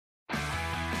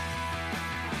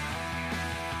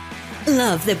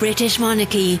Love the British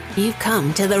monarchy? You've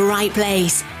come to the right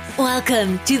place.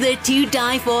 Welcome to the To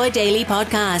Die For Daily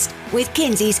Podcast with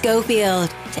Kinsey Schofield.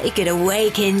 Take it away,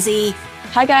 Kinsey.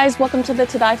 Hi, guys. Welcome to the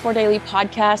To Die For Daily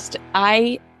Podcast.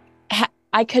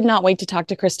 I could not wait to talk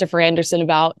to Christopher Andersen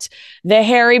about the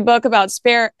Harry book, about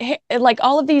like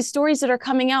all of these stories that are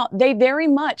coming out. They very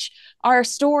much are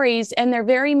stories, and they're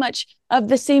very much of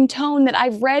the same tone that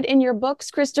I've read in your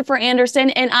books, Christopher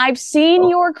Andersen, and I've seen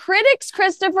your critics,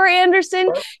 Christopher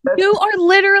Andersen.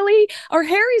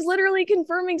 Harry's literally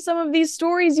confirming some of these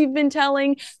stories you've been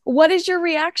telling. What is your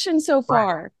reaction so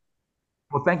far?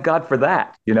 Well, thank God for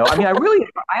that. I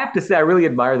have to say, I really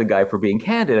admire the guy for being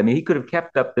candid. I mean, he could have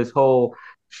kept up this whole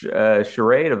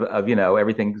charade of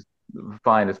everything's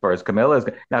fine as far as Camilla is.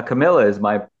 Now, Camilla is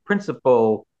my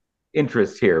principal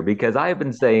interest here because I have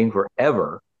been saying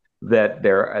forever that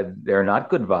there are not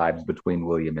good vibes between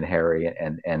William and Harry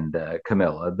and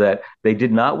Camilla, that they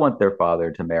did not want their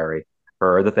father to marry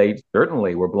her, that they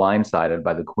certainly were blindsided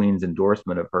by the Queen's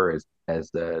endorsement of her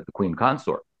as the Queen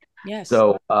consort. Yes.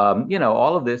 So,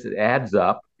 all of this, it adds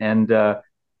up. And the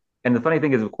funny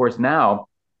thing is, of course, now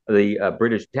the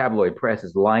British tabloid press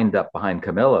is lined up behind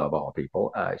Camilla, of all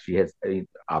people. She has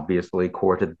obviously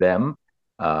courted them.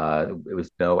 It was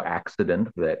no accident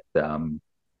that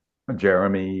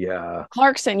Jeremy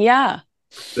Clarkson, yeah.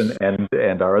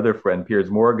 And our other friend, Piers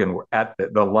Morgan, were at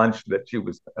the lunch that she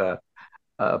was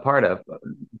part of,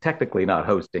 technically not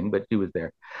hosting, but she was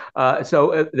there.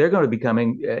 So they're going to be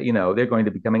coming, they're going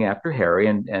to be coming after Harry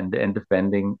and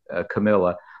defending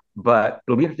Camilla. But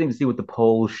it'll be interesting to see what the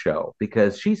polls show,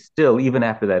 because she's still, even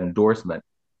after that endorsement,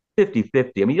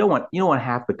 50-50. I mean, you don't want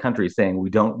half the country saying we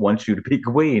don't want you to be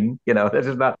queen. That's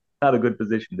just not a good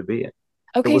position to be in.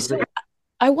 Okay, so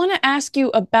I want to ask you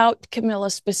about Camilla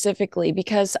specifically,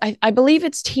 because I believe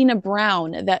it's Tina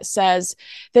Brown that says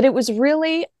that it was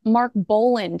really Mark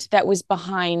Boland that was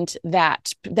behind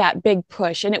that big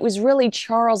push. And it was really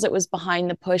Charles that was behind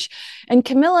the push. And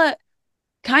Camilla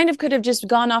kind of could have just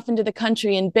gone off into the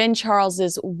country and been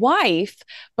Charles's wife,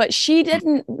 but she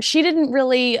didn't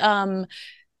really,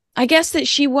 I guess that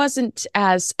she wasn't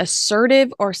as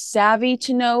assertive or savvy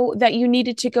to know that you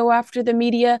needed to go after the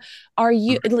media.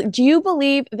 Do you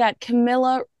believe that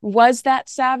Camilla was that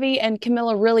savvy and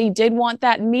Camilla really did want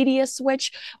that media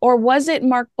switch? Or was it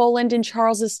Mark Boland and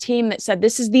Charles's team that said,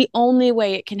 this is the only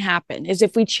way it can happen, is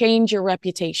if we change your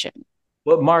reputation?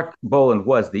 Well, Mark Boland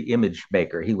was the image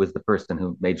maker. He was the person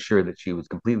who made sure that she was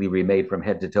completely remade from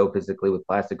head to toe physically, with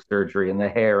plastic surgery and the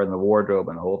hair and the wardrobe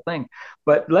and the whole thing.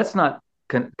 But let's not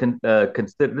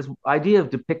consider this idea of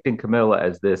depicting Camilla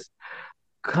as this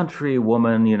country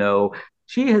woman.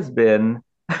 She has been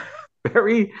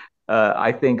very,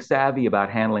 I think, savvy about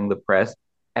handling the press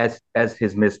as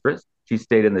his mistress. She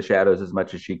stayed in the shadows as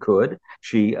much as she could.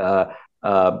 She pulled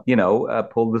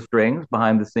the strings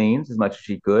behind the scenes as much as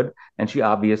she could. And she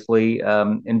obviously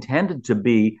intended to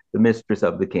be the mistress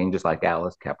of the king, just like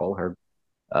Alice Keppel, her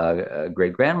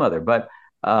great grandmother. But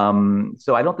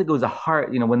so I don't think it was a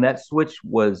hard, when that switch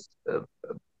was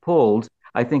pulled,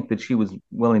 I think that she was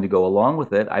willing to go along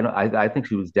with it. I think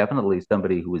she was definitely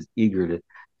somebody who was eager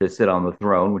to sit on the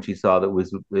throne when she saw that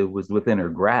it was within her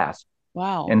grasp.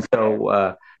 Wow. And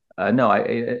so, no,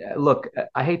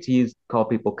 I hate to call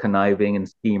people conniving and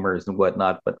schemers and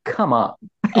whatnot, but come on.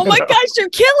 Oh my gosh, you're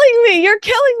killing me. You're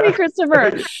killing me,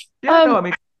 Christopher.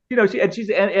 And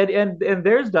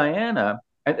there's Diana.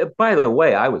 And by the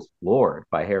way, I was floored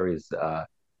by Harry's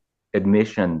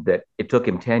admission that it took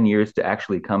him 10 years to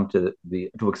actually come to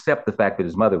accept the fact that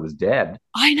his mother was dead.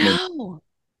 I know.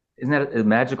 Isn't that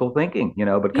magical thinking?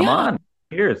 But come on,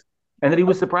 years. And that he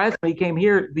was surprised when he came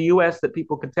here, the U.S., that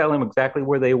people could tell him exactly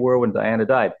where they were when Diana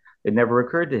died. It never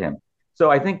occurred to him.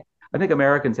 So I think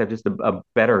Americans have just a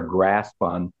better grasp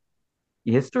on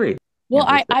history. Well,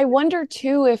 I wonder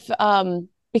too if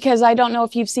because I don't know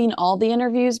if you've seen all the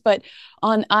interviews, but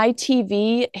on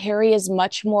ITV, Harry is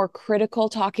much more critical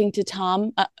talking to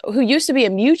Tom, who used to be a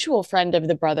mutual friend of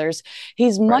the brothers.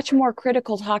 He's much more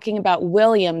critical talking about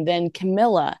William than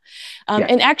Camilla.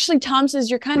 And actually, Tom says,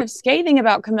 you're kind of scathing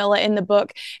about Camilla in the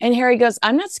book. And Harry goes,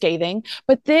 I'm not scathing.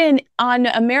 But then on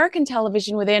American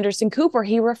television with Anderson Cooper,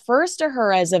 he refers to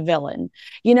her as a villain.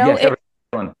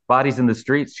 Bodies in the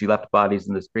streets. She left bodies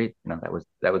in the streets. That was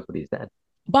what he said.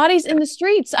 Bodies in the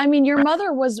streets. I mean, your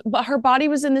mother her body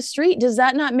was in the street. Does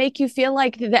that not make you feel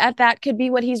like that could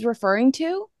be what he's referring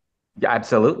to? Yeah,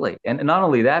 absolutely. And not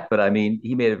only that, but I mean,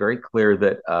 he made it very clear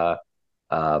that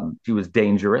she was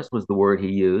dangerous, was the word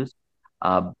he used,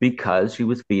 because she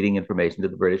was feeding information to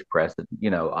the British press that,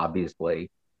 obviously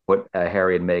put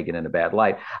Harry and Meghan in a bad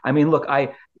light. I mean, look,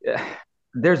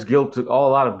 there's a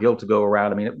lot of guilt to go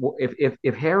around. I mean,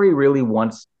 if Harry really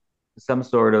wants some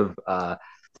sort of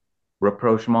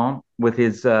rapprochement with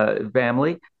his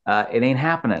family, it ain't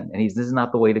happening, and this is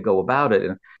not the way to go about it.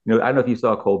 And I don't know if you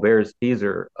saw Colbert's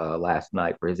teaser last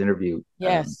night for his interview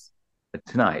Yes.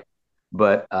 tonight,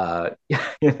 but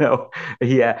you know,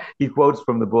 he quotes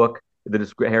from the book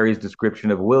Harry's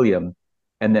description of William,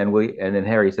 and then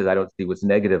Harry says, "I don't see what's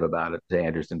negative about it," to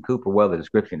Anderson Cooper. Well, the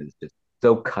description is just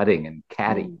so cutting and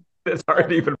catty. Mm, It's hard yes.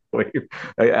 to even believe.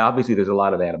 Obviously, there's a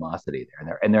lot of animosity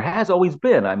there, and there has always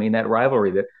been. I mean, that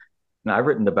rivalry that and I've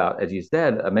written about, as you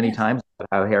said, many Yes. times,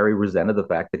 how Harry resented the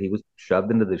fact that he was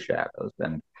shoved into the shadows.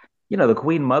 And, the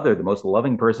Queen Mother, the most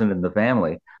loving person in the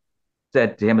family,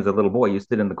 said to him as a little boy, "You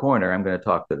sit in the corner. I'm going to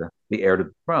talk to the heir to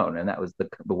the throne." And that was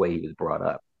the way he was brought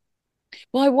up.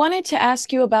 Well, I wanted to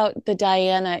ask you about the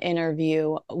Diana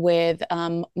interview with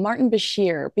Martin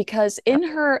Bashir, because in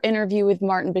her interview with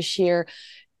Martin Bashir,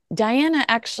 Diana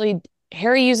actually,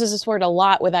 Harry uses this word a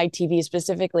lot with ITV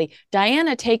specifically.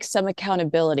 Diana takes some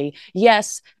accountability.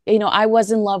 Yes, I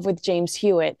was in love with James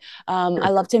Hewitt. I Sure.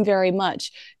 loved him very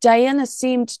much. Diana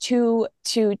seemed to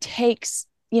take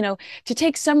to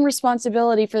take some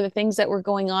responsibility for the things that were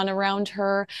going on around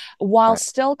her while Right.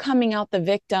 still coming out the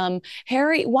victim.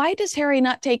 Why does Harry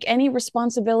not take any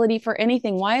responsibility for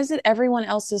anything? Why is it everyone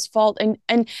else's fault?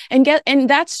 And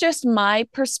that's just my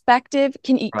perspective.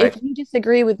 If Right. you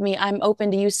disagree with me, I'm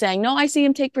open to you saying, no, I see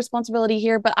him take responsibility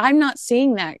here, but I'm not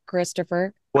seeing that,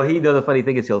 Christopher. Well, the funny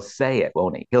thing is he'll say it,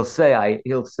 won't he? He'll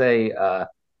say,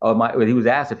 oh my, when he was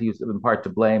asked if he was in part to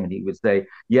blame, and he would say,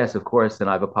 yes, of course, and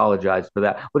I've apologized for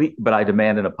that. But I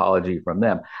demand an apology from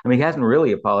them. I mean, he hasn't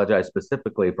really apologized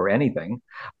specifically for anything.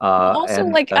 Well, also,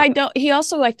 And like, I don't, he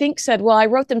also, I think, said, well, I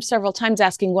wrote them several times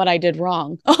asking what I did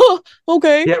wrong. Oh,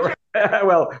 okay. Yeah, right.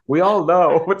 Well, we all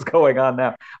know what's going on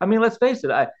now. I mean, let's face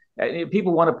it.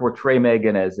 People want to portray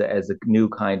Meghan as a new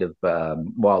kind of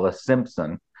Wallace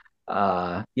Simpson,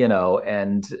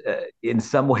 and in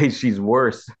some ways she's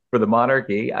worse for the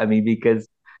monarchy. I mean, because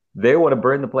they want to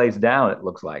burn the place down. It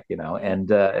looks like, and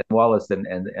Wallace and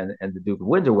the Duke of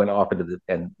Windsor went off into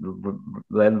and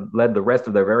led the rest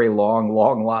of their very long,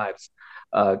 long lives,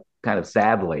 kind of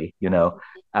sadly,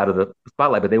 out of the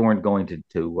spotlight, but they weren't going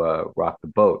to rock the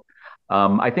boat.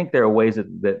 I think there are ways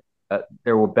that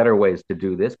there were better ways to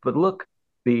do this, but look,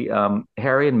 the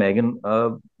Harry and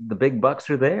Meghan, the big bucks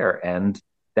are there, and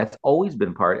that's always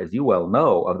been part, as you well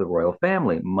know, of the royal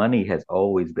family. Money has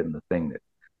always been the thing that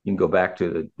you can go back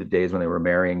to the days when they were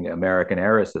marrying American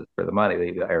heiresses for the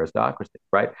money, the aristocracy,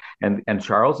 right? And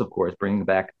Charles, of course, bringing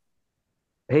back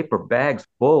paper bags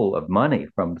full of money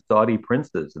from Saudi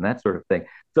princes and that sort of thing.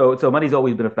 So money's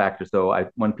always been a factor. So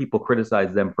when people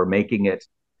criticize them for making it,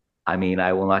 I mean,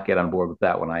 I will not get on board with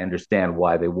that one. I understand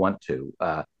why they want to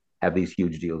have these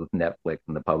huge deals with Netflix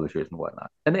and the publishers and whatnot.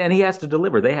 And he has to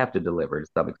deliver. They have to deliver to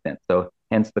some extent. So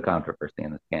hence the controversy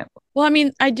and the scandal. Well, I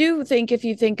mean, I do think if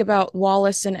you think about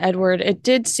Wallace and Edward, it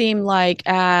did seem like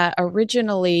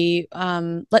originally,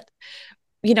 I'm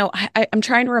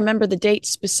trying to remember the date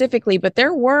specifically, but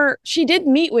she did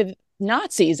meet with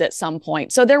Nazis at some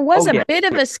point. So there was Oh a yeah, bit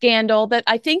of a scandal that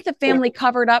I think the family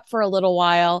covered up for a little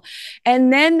while.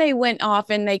 And then they went off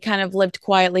and they kind of lived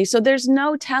quietly. So there's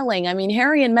no telling. I mean,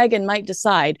 Harry and Meghan might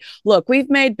decide, look,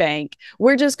 we've made bank.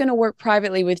 We're just going to work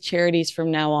privately with charities from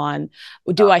now on.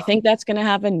 Do I think that's going to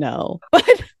happen? No.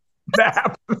 But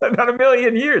not a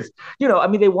million years. I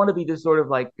mean, they want to be just sort of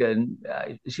like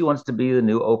she wants to be the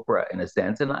new Oprah in a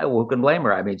sense, and who can blame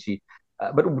her? I mean,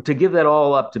 but to give that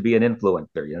all up to be an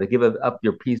influencer, to give up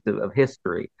your piece of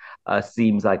history,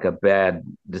 seems like a bad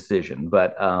decision.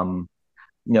 But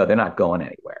they're not going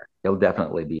anywhere. They'll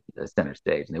definitely be the center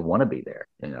stage, and they want to be there,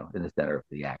 in the center of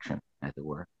the action, as it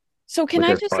were. so With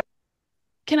their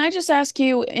can I just ask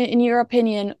you, in your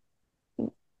opinion,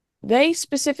 they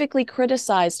specifically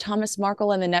criticized Thomas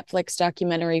Markle in the Netflix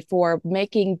documentary for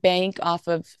making bank off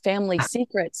of family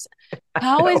secrets.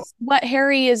 How is what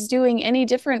Harry is doing any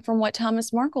different from what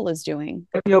Thomas Markle is doing?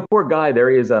 Poor guy. There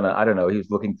he is I don't know. He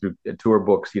was looking through tour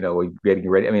books, getting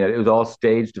ready. I mean, it was all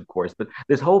staged, of course. But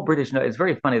this whole British, it's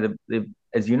very funny.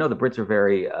 As you know, the Brits are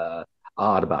very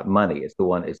odd about money. It's the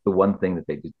one thing that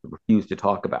they just refuse to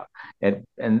talk about. And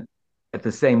at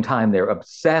the same time, they're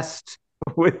obsessed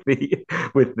with the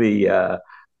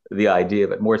idea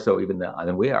of it, more so even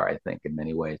than we are, I think, in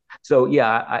many ways. So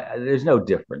yeah, there's no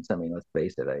difference. I mean, let's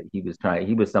face it. He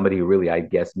was somebody who really, I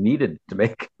guess, needed to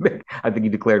make. I think he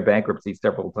declared bankruptcy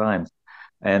several times,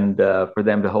 and for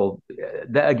them to hold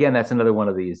again, that's another one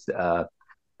of these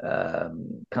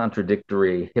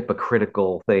contradictory,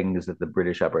 hypocritical things that the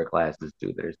British upper classes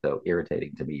do that are so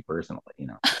irritating to me personally.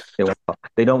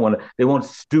 They won't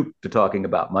stoop to talking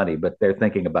about money, but they're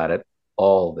thinking about it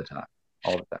all the time,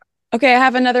 all the time. Okay, I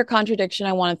have another contradiction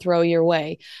I want to throw your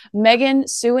way. Meghan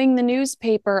suing the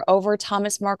newspaper over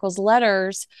Thomas Markle's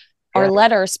letters, or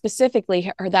letter specifically,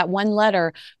 or that one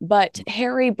letter, but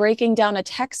Harry breaking down a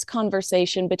text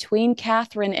conversation between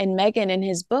Catherine and Meghan in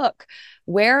his book.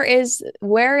 Where is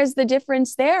the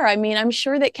difference there? I mean, I'm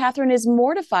sure that Catherine is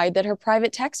mortified that her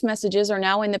private text messages are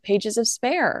now in the pages of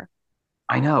Spare.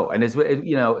 I know, and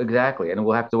exactly, and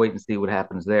we'll have to wait and see what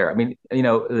happens there. I mean,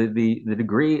 the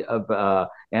degree of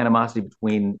animosity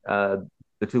between the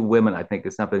two women, I think,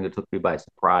 is something that took me by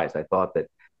surprise. I thought that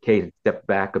Kate had stepped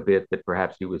back a bit, that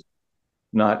perhaps she was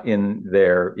not in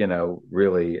there,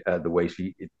 really the way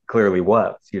she clearly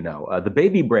was. The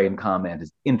baby brain comment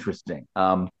is interesting.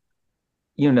 I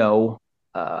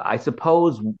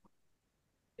suppose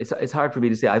it's hard for me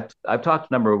to say. I've talked to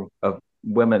a number of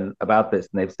women about this,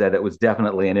 and they've said it was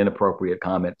definitely an inappropriate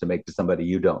comment to make to somebody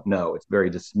you don't know. It's very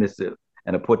dismissive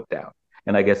and a put down.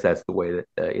 And I guess that's the way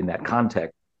that in that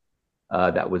context,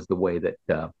 that was the way that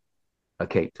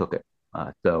Kate took it.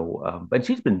 But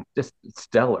she's been just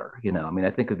stellar. I mean, I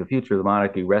think if the future of the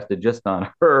monarchy rested just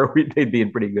on her, they'd be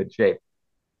in pretty good shape.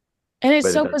 And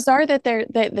it's so bizarre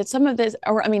that some of this,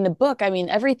 or I mean, the book, I mean,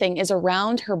 everything is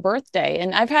around her birthday.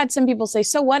 And I've had some people say,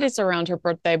 so what, it's around her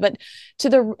birthday. But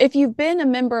if you've been a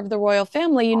member of the royal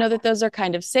family, you know that those are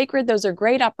kind of sacred. Those are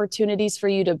great opportunities for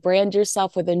you to brand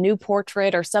yourself with a new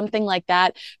portrait or something like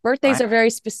that. Birthdays are very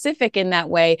specific in that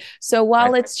way. So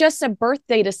while it's just a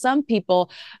birthday to some people,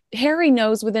 Harry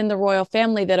knows within the royal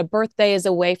family that a birthday is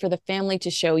a way for the family to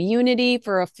show unity,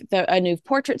 for a new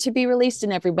portrait to be released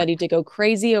and everybody to go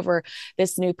crazy over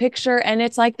this new picture. And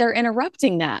it's like they're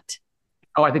interrupting that.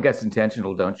 Oh, I think that's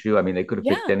intentional, don't you? I mean, they could have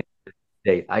picked any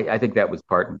date. I think that was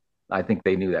I think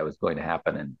they knew that was going to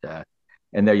happen.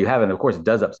 And there you have it. And of course, it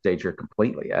does upstage her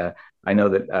completely. I know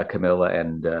that Camilla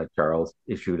and Charles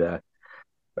issued a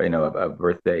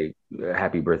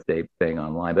happy birthday thing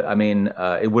online. But I mean,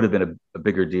 it would have been a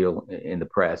bigger deal in the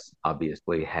press,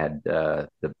 obviously, had the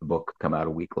book come out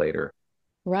a week later.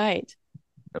 Right.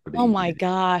 Oh my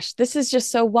gosh, this is just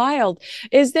so wild.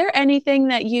 Is there anything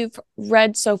that you've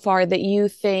read so far that you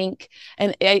think,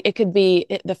 and it could be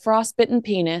the frostbitten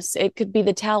penis, it could be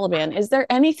the Taliban. Is there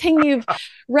anything you've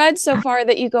read so far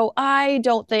that you go, I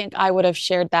don't think I would have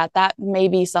shared that. That may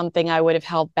be something I would have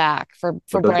held back for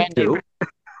branding.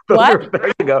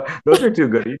 There you go. Those are two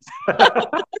goodies.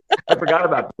 I forgot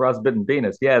about the frostbitten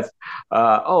penis. Yes.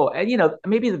 And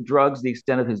maybe the drugs, the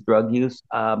extent of his drug use.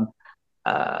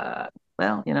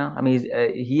 I mean,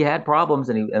 he had problems,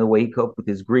 and the way he coped with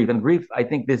his grief. And grief, I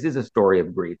think this is a story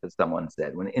of grief, as someone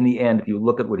said. When in the end, if you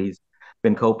look at what he's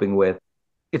been coping with,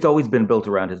 it's always been built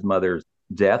around his mother's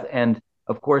death, and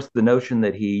of course, the notion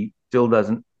that he still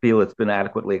doesn't feel it's been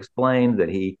adequately explained, that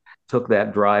he took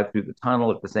that drive through the tunnel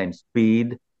at the same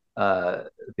speed,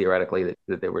 theoretically,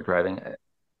 that they were driving.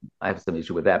 I have some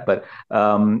issue with that, but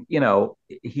the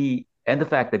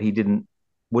fact that he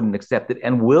wouldn't accept it,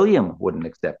 and William wouldn't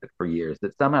accept it for years,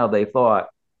 that somehow they thought,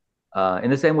 in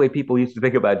the same way people used to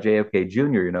think about JFK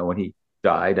Jr., when he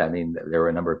died. I mean, there were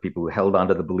a number of people who held on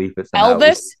to the belief that somehow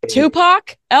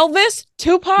Tupac.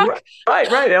 Right,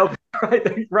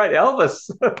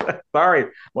 Elvis. Sorry,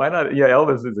 why not? Yeah,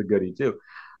 Elvis is a goodie too.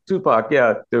 Tupac,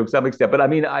 yeah, to some extent. But I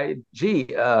mean,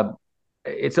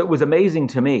 it was amazing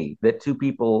to me that two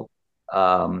people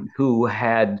who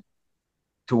had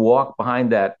to walk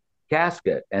behind that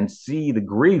casket and see the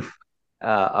grief,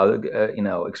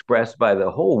 expressed by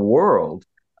the whole world,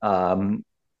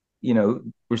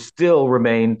 were still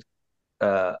remained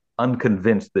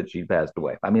unconvinced that she passed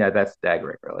away. I mean, that's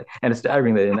staggering, really, and it's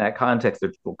staggering that in that context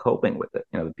they're still coping with it.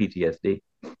 The PTSD.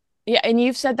 Yeah, and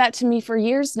you've said that to me for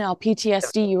years now.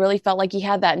 PTSD, you really felt like he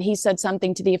had that, and he said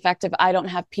something to the effect of, "I don't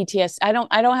have PTSD. I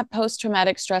don't have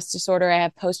post-traumatic stress disorder. I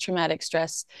have post-traumatic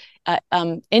stress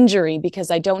injury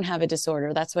because I don't have a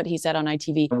disorder." That's what he said on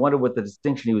ITV. I wonder what the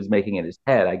distinction he was making in his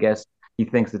head. I guess he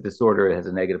thinks that disorder has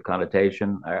a negative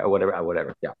connotation or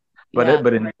whatever. Yeah,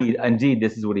 but indeed,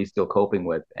 this is what he's still coping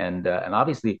with, and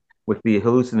obviously, with the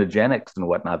hallucinogenics and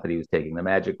whatnot that he was taking, the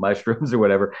magic mushrooms or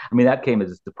whatever. I mean, that came as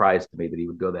a surprise to me that he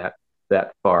would go that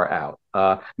far out.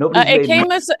 It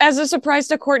came as a surprise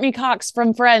to Courtney Cox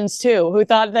from Friends too, who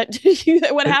thought that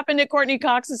what happened at Courtney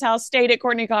Cox's house stayed at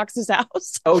Courtney Cox's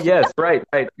house. Oh yes, right.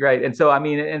 And so I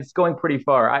mean, and it's going pretty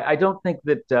far. I don't think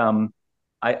that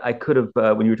I could have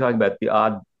when you were talking about the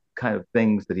odd kind of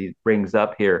things that he brings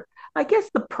up here. I guess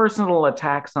the personal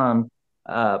attacks on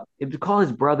to call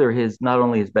his brother his not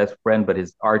only his best friend but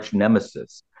his arch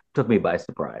nemesis took me by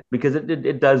surprise because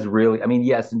it does really. I mean,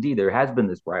 yes, indeed, there has been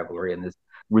this rivalry and this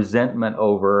resentment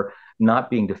over not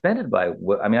being defended by.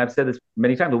 I mean, I've said this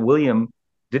many times. But William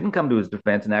didn't come to his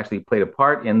defense and actually played a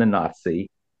part in the Nazi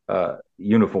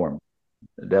uniform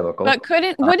debacle. But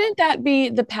wouldn't that be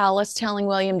the palace telling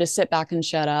William to sit back and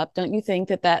shut up? Don't you think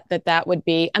that would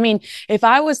be? I mean, if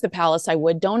I was the palace, I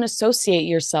would. Don't associate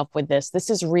yourself with this. This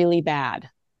is really bad.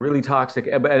 Really toxic.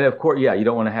 And of course, yeah, you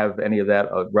don't want to have any of that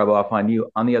rub off on you.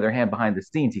 On the other hand, behind the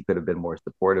scenes, he could have been more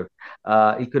supportive.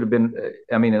 He could have been,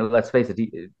 I mean, let's face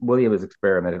it, William has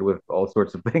experimented with all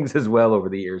sorts of things as well over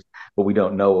the years, but we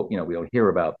don't know, we don't hear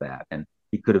about that. And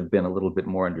he could have been a little bit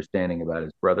more understanding about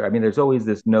his brother. I mean, there's always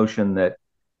this notion that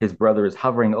his brother is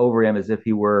hovering over him as if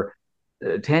he were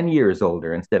 10 years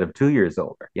older instead of 2 years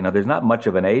older. There's not much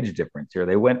of an age difference here.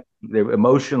 They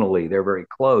emotionally, they're very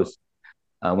close.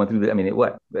 Went through I mean,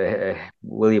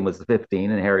 William was 15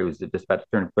 and Harry was just about to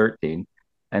turn 13.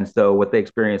 And so what they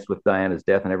experienced with Diana's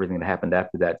death and everything that happened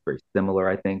after that is very similar,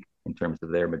 I think, in terms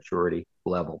of their maturity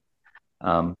level.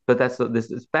 But this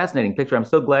is a fascinating picture. I'm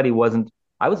so glad he wasn't.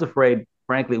 I was afraid,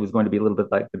 frankly, it was going to be a little bit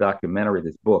like the documentary,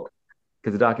 this book,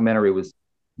 because the documentary was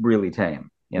really tame.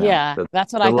 Yeah,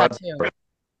 that's what I thought too.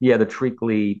 Yeah, the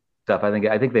treacly stuff.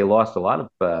 I think they lost a lot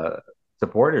of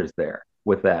supporters there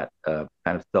with that kind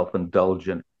of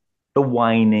self-indulgent, the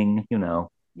whining,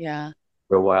 Yeah.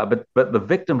 for a while. But the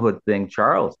victimhood thing,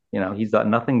 Charles, he's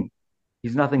nothing.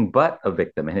 He's nothing but a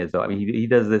victim in his. I mean, he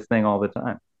does this thing all the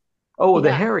time. Oh,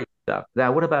 the Harry stuff.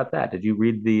 Now, what about that? Did you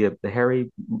read the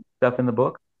Harry stuff in the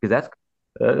book? Because that's.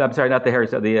 I'm sorry, not the Harry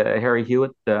stuff. The Harry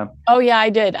Hewitt. Oh yeah, I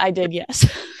did. Yes.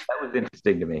 That was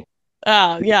interesting to me.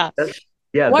 Oh yeah.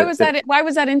 Yeah. Why was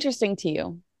that interesting to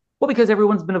you? Well, because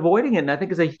everyone's been avoiding it, and I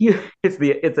think it's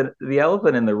the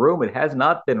elephant in the room. It has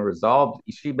not been resolved.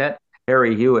 She met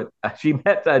Harry Hewitt. She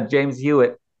met James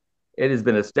Hewitt. It has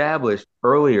been established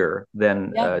earlier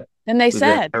than than they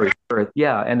said. Harry's birth.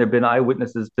 Yeah, and there've been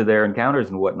eyewitnesses to their encounters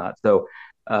and whatnot. So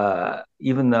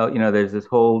even though there's this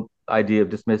whole idea of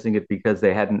dismissing it because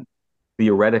they hadn't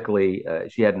theoretically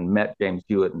she hadn't met James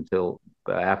Hewitt until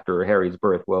after Harry's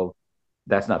birth. Well,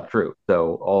 that's not true.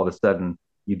 So all of a sudden,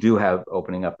 you do have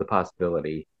opening up the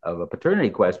possibility of a paternity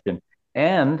question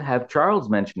and have Charles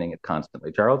mentioning it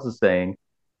constantly. Charles is saying,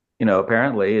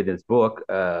 apparently in his book,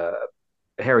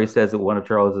 Harry says that one of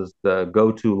Charles's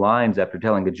go-to lines after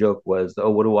telling a joke was,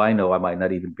 "Oh, what do I know? I might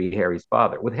not even be Harry's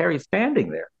father," with Harry standing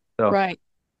there. So, right.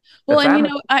 Well, and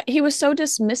he was so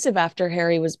dismissive after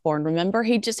Harry was born. Remember,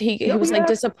 he was like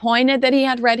disappointed that he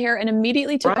had red hair and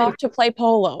immediately took off to play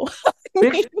polo.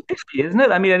 Isn't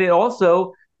it? I mean, and it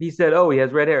also, he said, "Oh, he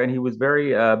has red hair," and he was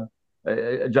very.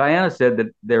 Diana said that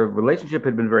their relationship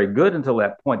had been very good until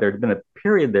that point. There had been a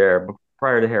period there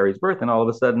prior to Harry's birth, and all of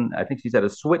a sudden, I think she said a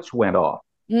switch went off.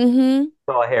 Mm-hmm.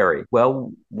 Saw Harry.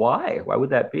 Well, why? Why would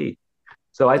that be?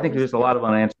 So I think there's a lot of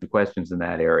unanswered questions in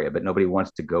that area, but nobody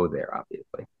wants to go there,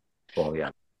 obviously. Well, yeah.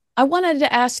 I wanted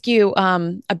to ask you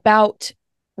about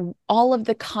all of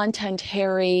the content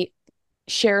Harry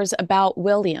shares about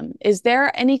William. Is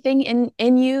there anything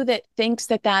in you that thinks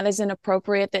that is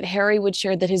inappropriate, that Harry would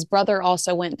share that his brother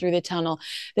also went through the tunnel,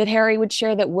 that Harry would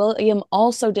share that William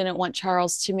also didn't want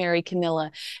Charles to marry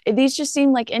Camilla? These just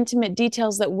seem like intimate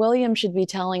details that William should be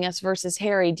telling us versus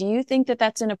Harry. Do you think that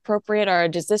that's inappropriate, or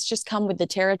does this just come with the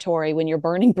territory when you're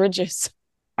burning bridges?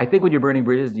 I think when you're burning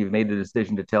bridges, you've made the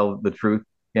decision to tell the truth,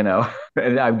 and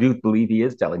I do believe he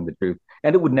is telling the truth.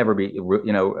 And it would never be,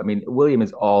 I mean, William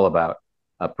is all about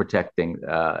protecting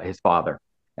his father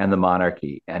and the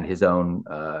monarchy and his own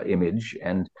image.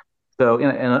 And so,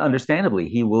 and understandably,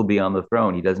 he will be on the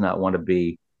throne. He does not want to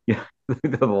be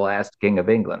the last king of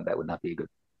England. That would not be a good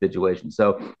situation.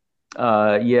 So,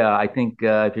 yeah, I think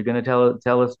if you're going to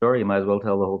tell a story, you might as well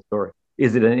tell the whole story.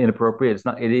 Is it inappropriate? It's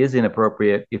not. It is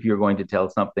inappropriate if you're going to tell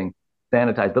something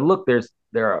sanitized. But look,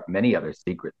 there are many other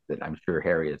secrets that I'm sure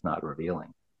Harry is not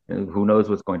revealing. Who knows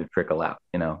what's going to trickle out,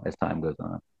 as time goes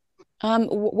on.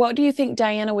 What do you think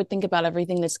Diana would think about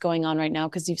everything that's going on right now?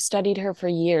 Because you've studied her for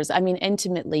years. I mean,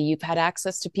 intimately, you've had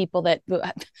access to people that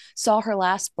saw her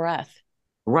last breath.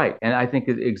 Right. And I think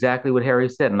exactly what Harry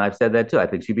said. And I've said that too. I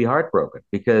think she'd be heartbroken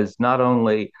because not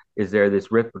only is there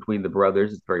this rift between the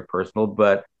brothers, it's very personal,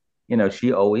 but,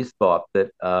 she always thought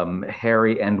that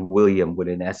Harry and William would,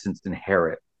 in essence,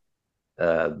 inherit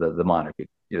the monarchy.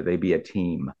 They'd be a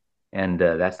team. And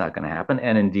that's not going to happen.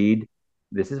 And indeed,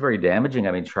 this is very damaging.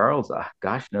 I mean, Charles,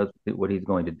 gosh knows what he's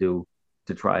going to do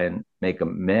to try and make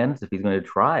amends if he's going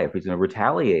to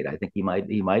retaliate. I think he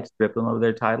might strip them of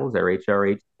their titles, their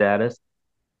HRH status.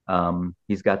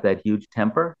 He's got that huge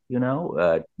temper, you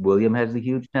know. William has the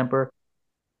huge temper.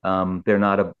 They're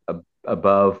not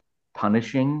above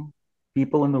punishing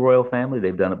people in the royal family.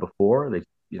 They've done it before.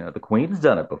 The Queen's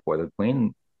done it before. The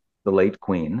Queen, the late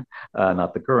Queen,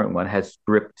 not the current one, has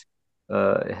stripped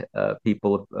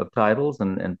people of titles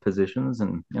and positions,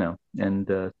 and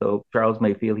so Charles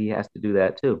may feel he has to do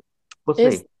that too. We'll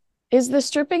Is see. is the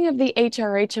stripping of the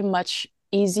HRH a much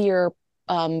easier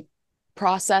um,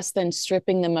 process than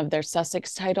stripping them of their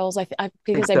Sussex titles? I think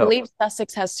Because I so. believe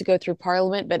Sussex has to go through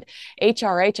Parliament, but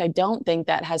HRH, I don't think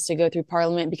that has to go through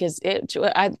Parliament because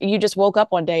you just woke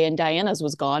up one day and Diana's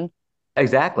was gone.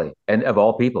 Exactly, and of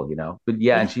all people, you know. But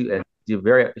yeah, she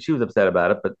was upset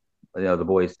about it, but the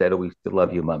boys said, "Oh, we still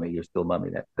love you, mummy. You're still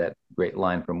mummy." That great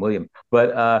line from William.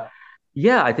 But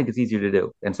yeah, I think it's easier to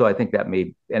do, and so I think that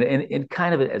may and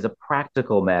kind of as a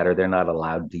practical matter, they're not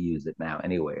allowed to use it now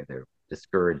anyway. They're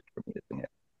discouraged from using it.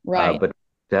 Right. But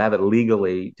to have it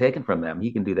legally taken from them,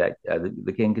 he can do that.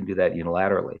 The king can do that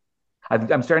unilaterally.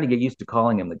 I'm starting to get used to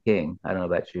calling him the king. I don't know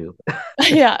about you.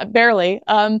 Yeah, barely.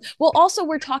 Well, also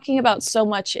we're talking about so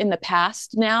much in the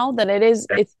past now that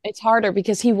it's harder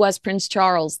because he was Prince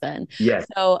Charles then. Yes,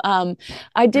 So I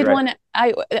you're did right. want to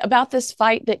I about this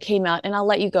fight that came out, and I'll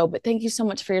let you go, but thank you so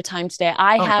much for your time today.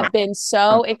 I Oh, have been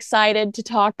so excited to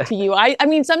talk to you. I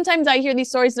mean, sometimes I hear these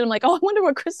stories and I'm like, oh, I wonder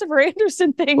what Christopher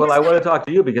Andersen well, thinks. I want to talk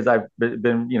to you because I've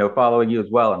been, following you as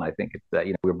well, and I think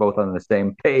it's we're both on the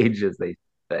same page, as they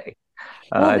say,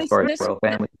 Well, as this far as this royal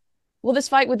family. Well, this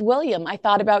fight with William, I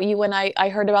thought about you when I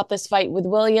heard about this fight with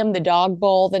William, the dog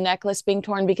bowl, the necklace being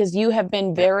torn, because you have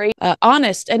been very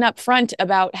honest and upfront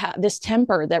about this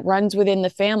temper that runs within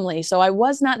the family. So I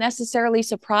was not necessarily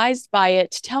surprised by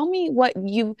it. Tell me what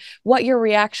your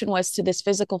reaction was to this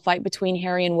physical fight between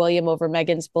Harry and William over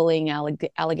Meghan's bullying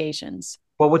allegations.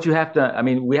 Well, what you have to, I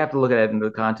mean, we have to look at it in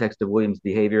the context of William's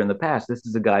behavior in the past. This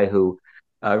is a guy who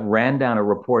ran down a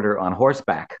reporter on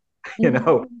horseback,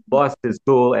 lost his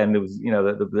cool, and it was,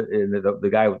 the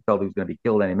guy felt he was going to be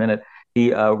killed any minute.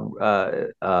 He ran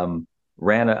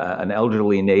an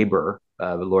elderly neighbor,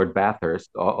 Lord Bathurst,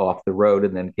 off the road,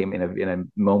 and then came in a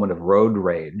moment of road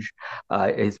rage.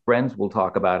 His friends will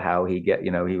talk about how he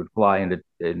would fly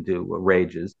into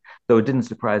rages. So it didn't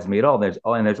surprise me at all.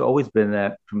 There's always been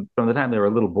that from the time there were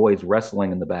little boys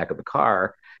wrestling in the back of the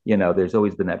car. There's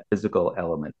always been that physical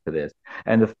element to this,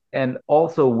 and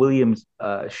also William's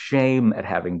shame at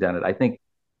having done it. I think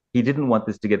he didn't want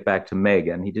this to get back to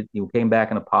Meghan. He came back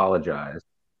and apologized,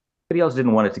 but he also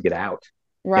didn't want it to get out.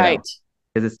 You know, Right.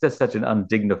 because it's just such an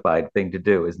undignified thing to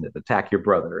do, isn't it? Attack your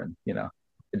brother, and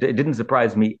it didn't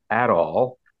surprise me at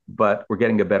all. But we're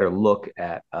getting a better look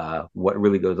at what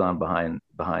really goes on behind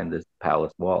this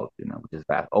palace walls, which is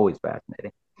always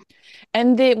fascinating.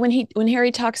 And when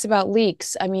Harry talks about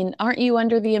leaks, I mean, aren't you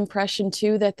under the impression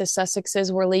too that the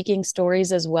Sussexes were leaking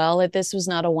stories as well? That this was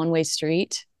not a one-way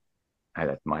street?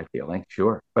 That's my feeling,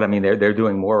 sure. But I mean, they're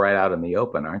doing more right out in the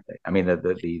open, aren't they? I mean,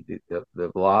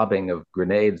 the lobbing of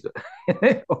grenades,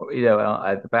 at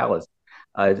the palace,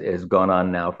 has gone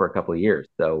on now for a couple of years.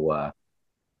 So,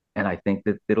 and I think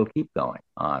that it'll keep going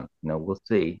on. We'll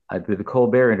see. The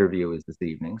Colbert interview is this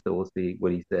evening, so we'll see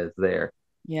what he says there.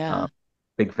 Yeah.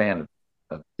 Big fan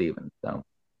of Stephen, so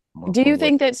Do you we'll wait.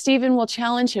 think that Stephen will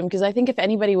challenge him? Because I think if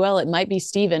anybody will, it might be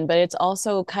Stephen, but it's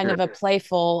also kind of Sure.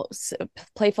 a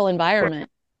playful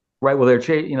environment. Right. Well,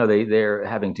 they're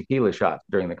having tequila shots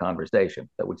during the conversation,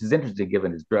 which is interesting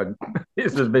given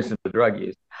his admission to drug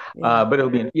use. Yeah. But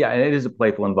it'll be, yeah, and it is a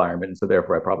playful environment, and so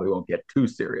therefore I probably won't get too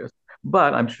serious.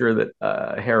 But I'm sure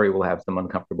that Harry will have some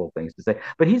uncomfortable things to say.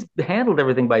 But he's handled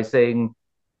everything by saying,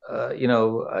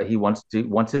 he wants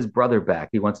his brother back.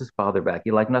 He wants his father back.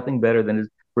 He like nothing better than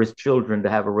for his children to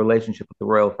have a relationship with the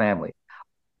royal family.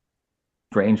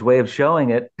 Strange way of showing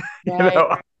it, you Right.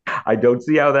 know. I don't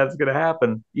see how that's going to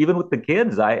happen. Even with the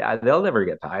kids, they'll never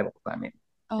get titles. I mean,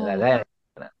 Oh.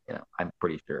 I'm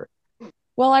pretty sure.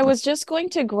 Well, I was just going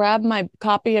to grab my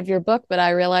copy of your book, but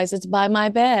I realize it's by my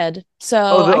bed. So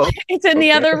Oh, it's in the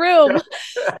okay. other room.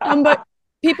 But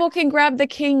people can grab The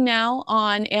King now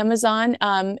on Amazon.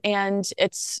 And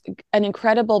it's an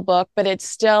incredible book, but I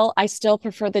still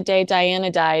prefer The Day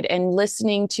Diana Died. And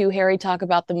listening to Harry talk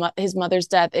about his mother's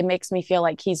death, it makes me feel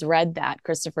like he's read that,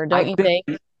 Christopher, don't I you do. think?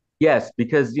 Yes,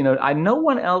 because I no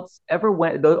one else ever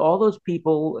went. All those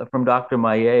people from Dr.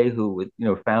 Maillet who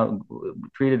found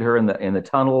treated her in the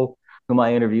tunnel, whom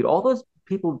I interviewed, all those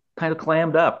people kind of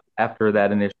clammed up after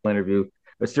that initial interview,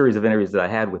 a series of interviews that I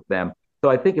had with them. So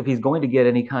I think if he's going to get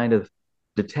any kind of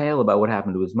detail about what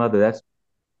happened to his mother, that's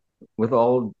with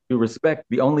all due respect,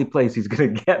 the only place he's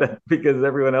going to get it because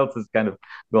everyone else is kind of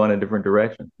going in different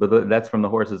directions. But that's from the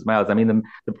horse's mouth. I mean,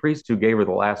 the priest who gave her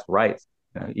the last rites,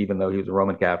 even though he was a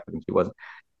Roman Catholic and she wasn't,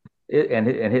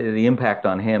 the impact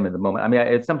on him in the moment. I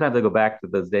mean, sometimes I go back to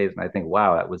those days and I think,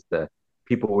 wow, that was the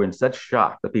people were in such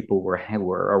shock. The people were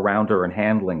around her and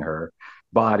handling her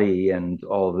body and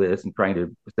all of this and trying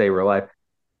to save her life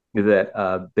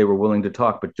that they were willing to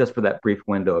talk, but just for that brief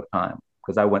window of time,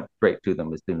 because I went straight to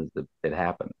them as soon as it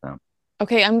happened. So.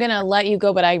 Okay, I'm going to let you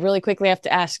go, but I really quickly have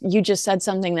to ask, you just said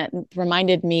something that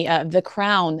reminded me of The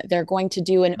Crown. They're going to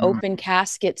do an open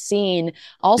casket scene.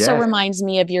 Also reminds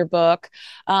me of your book.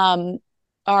 What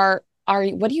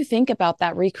do you think about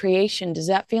that recreation? Does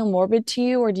that feel morbid to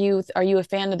you, or are you a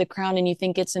fan of The Crown and you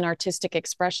think it's an artistic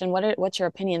expression? What's your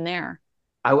opinion there?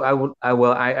 I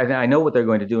know what they're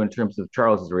going to do in terms of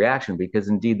Charles's reaction, because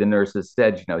indeed the nurses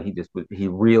said, he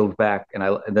reeled back, and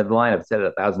the line I've said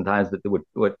it 1,000 times, but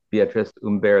what Beatrice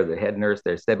Humbert, the head nurse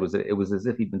there, said was that it was as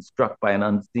if he'd been struck by an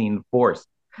unseen force.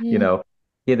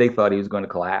 They thought he was going to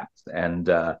collapse, and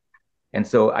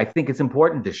so I think it's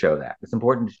important to show that. It's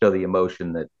important to show the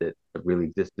emotion that really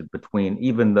existed between,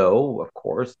 even though, of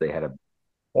course, they had a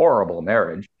horrible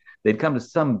marriage. They'd come to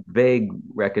some vague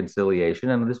reconciliation,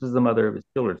 and this was the mother of his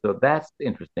children. So that's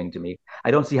interesting to me.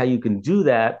 I don't see how you can do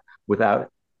that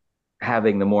without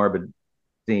having the morbid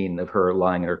scene of her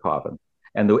lying in her coffin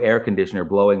and the air conditioner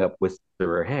blowing up wisps of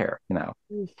her hair.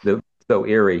 So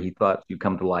eerie, he thought she'd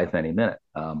come to life any minute.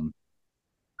 And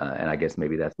I guess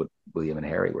maybe that's what William and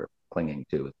Harry were clinging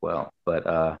to as well.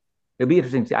 But it'd be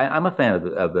interesting to see. I'm a fan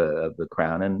of the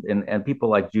Crown, and people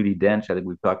like Judi Dench. I think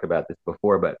we've talked about this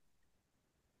before, but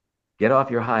get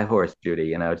off your high horse,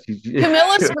 Judy. Camilla's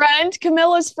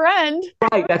friend.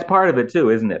 Right, that's part of it too,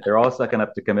 isn't it? They're all sucking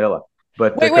up to Camilla.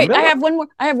 But wait, Camilla,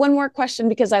 I have one more question,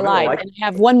 because I lied, and I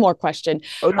have one more question.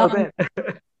 Oh no,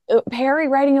 Harry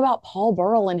writing about Paul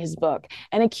Burrell in his book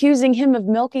and accusing him of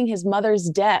milking his mother's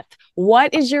death.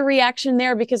 What is your reaction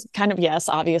there? Because kind of, yes,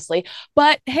 obviously,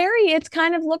 but Harry, it's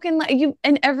kind of looking like you,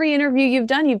 in every interview you've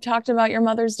done, you've talked about your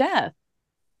mother's death.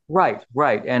 Right.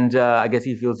 And I guess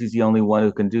he feels he's the only one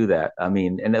who can do that. I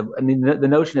mean, the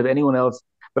notion of anyone else,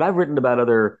 but I've written about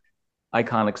other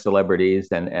iconic celebrities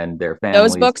and their families.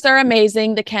 Those books are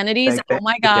amazing. The Kennedys, oh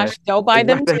my gosh, go buy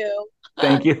them too.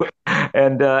 Thank you.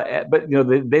 And but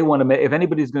they want to make, if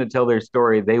anybody's going to tell their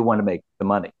story, they want to make the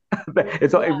money.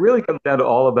 It really comes down to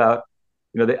all about,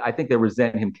 I think they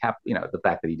resent him the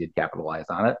fact that he did capitalize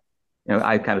on it.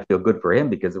 I kind of feel good for him,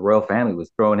 because the royal family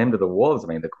was throwing him to the wolves. I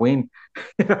mean, the Queen,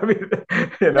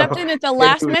 stepped in at the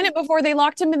last minute before they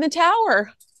locked him in the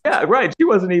tower. Yeah, right. She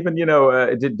wasn't even,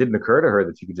 it didn't occur to her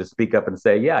that she could just speak up and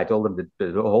say, yeah, I told him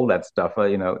to hold that stuff.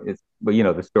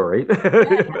 The story.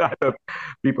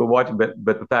 People watching, but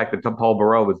the fact that Paul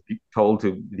Burrell was told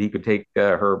he could take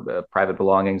her private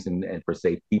belongings and for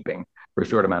safekeeping for a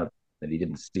short amount of time, that he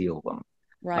didn't steal them.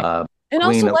 Right. And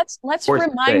Queen, also, let's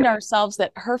remind ourselves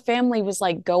that her family was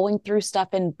like going through stuff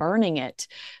and burning it.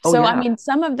 I mean,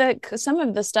 some of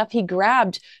the stuff he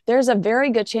grabbed, there's a very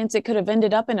good chance it could have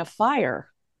ended up in a fire.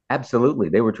 Absolutely,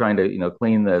 they were trying to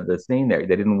clean the scene there.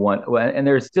 They didn't want, and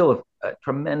there's still a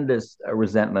tremendous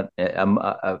resentment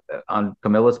on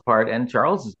Camilla's part and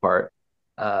Charles's part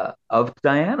of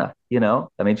Diana.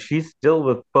 I mean, she's still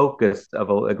the focus of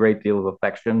a great deal of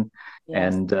affection,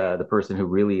 and the person who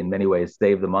really, in many ways,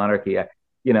 saved the monarchy. I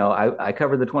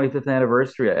covered the 25th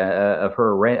anniversary of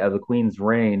the Queen's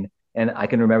reign, and I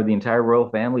can remember the entire royal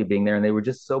family being there, and they were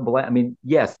just so bland. I mean,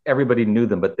 yes, everybody knew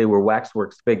them, but they were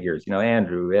waxworks figures.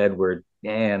 Andrew, Edward,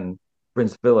 Anne,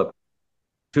 Prince Philip.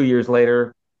 2 years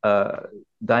later,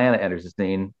 Diana enters the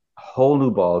scene, whole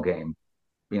new ball game.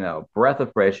 Breath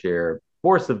of fresh air,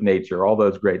 force of nature, all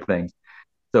those great things.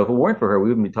 So if it weren't for her, we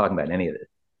wouldn't be talking about any of this.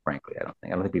 Frankly, I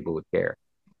don't think people would care.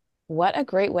 What a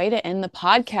great way to end the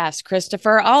podcast,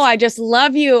 Christopher. Oh, I just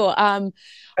love you.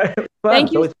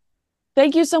 Thank you.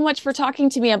 Thank you so much for talking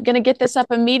to me. I'm going to get this up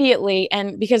immediately,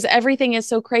 and because everything is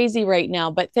so crazy right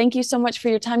now, but thank you so much for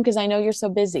your time, because I know you're so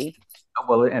busy.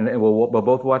 Well, and we'll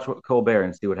both watch Colbert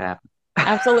and see what happens.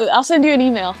 Absolutely. I'll send you an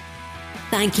email.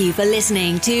 Thank you for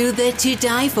listening to the To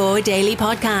Die For Daily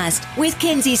Podcast with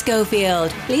Kinsey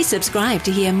Schofield. Please subscribe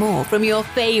to hear more from your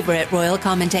favorite royal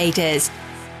commentators.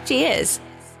 Cheers.